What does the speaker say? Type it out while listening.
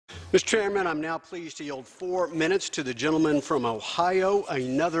Mr. Chairman, I'm now pleased to yield 4 minutes to the gentleman from Ohio,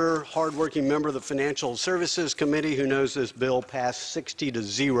 another hardworking member of the Financial Services Committee who knows this bill passed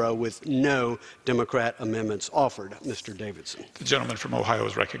 60-0 with no Democrat amendments offered. Mr. Davidson. The gentleman from Ohio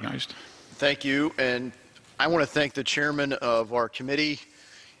is recognized. Thank you, and I want to thank the chairman of our committee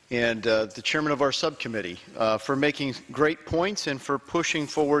and the chairman of our subcommittee for making great points and for pushing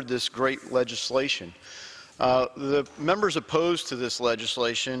forward this great legislation. The members opposed to this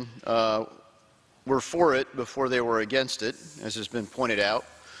legislation were for it before they were against it, as has been pointed out.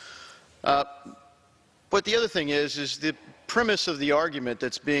 But the other thing is the premise of the argument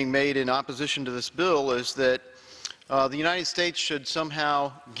that's being made in opposition to this bill is that the United States should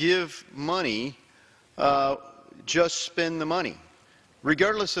somehow give money, just spend the money.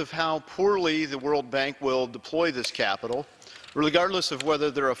 Regardless of how poorly the World Bank will deploy this capital, regardless of whether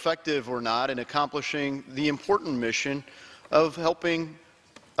they're effective or not in accomplishing the important mission of helping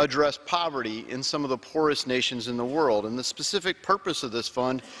address poverty in some of the poorest nations in the world. And the specific purpose of this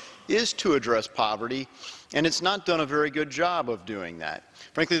fund is to address poverty, and it's not done a very good job of doing that.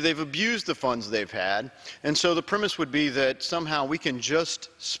 Frankly, they've abused the funds they've had, and so the premise would be that somehow we can just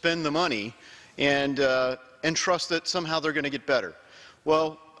spend the money and trust that somehow they're going to get better.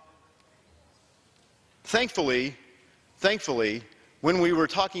 Well, thankfully, when we were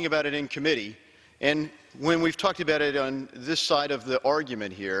talking about it in committee, and when we've talked about it on this side of the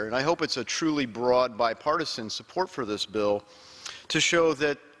argument here, and I hope it's a truly broad bipartisan support for this bill, to show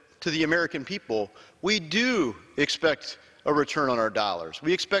that to the American people, we do expect a return on our dollars.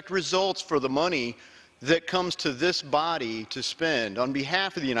 We expect results for the money that comes to this body to spend on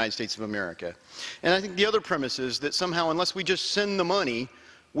behalf of the United States of America. And I think the other premise is that somehow, unless we just send the money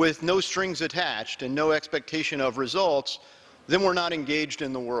with no strings attached and no expectation of results, then we're not engaged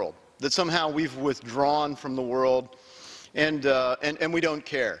in the world. That somehow we've withdrawn from the world and we don't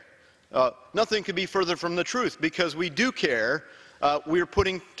care. Nothing could be further from the truth, because we do care. We're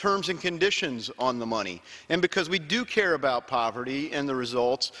putting terms and conditions on the money. And because we do care about poverty and the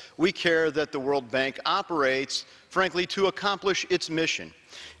results, we care that the World Bank operates, frankly, to accomplish its mission.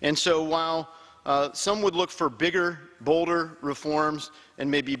 And so while some would look for bigger, bolder reforms and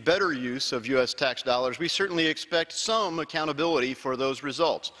maybe better use of U.S. tax dollars, we certainly expect some accountability for those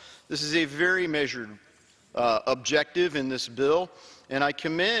results. This is a very measured objective in this bill, and I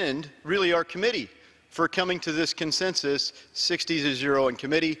commend really our committee for coming to this consensus, 60-0 in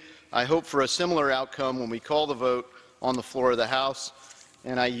committee. I hope for a similar outcome when we call the vote on the floor of the House,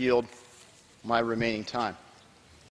 and I yield my remaining time.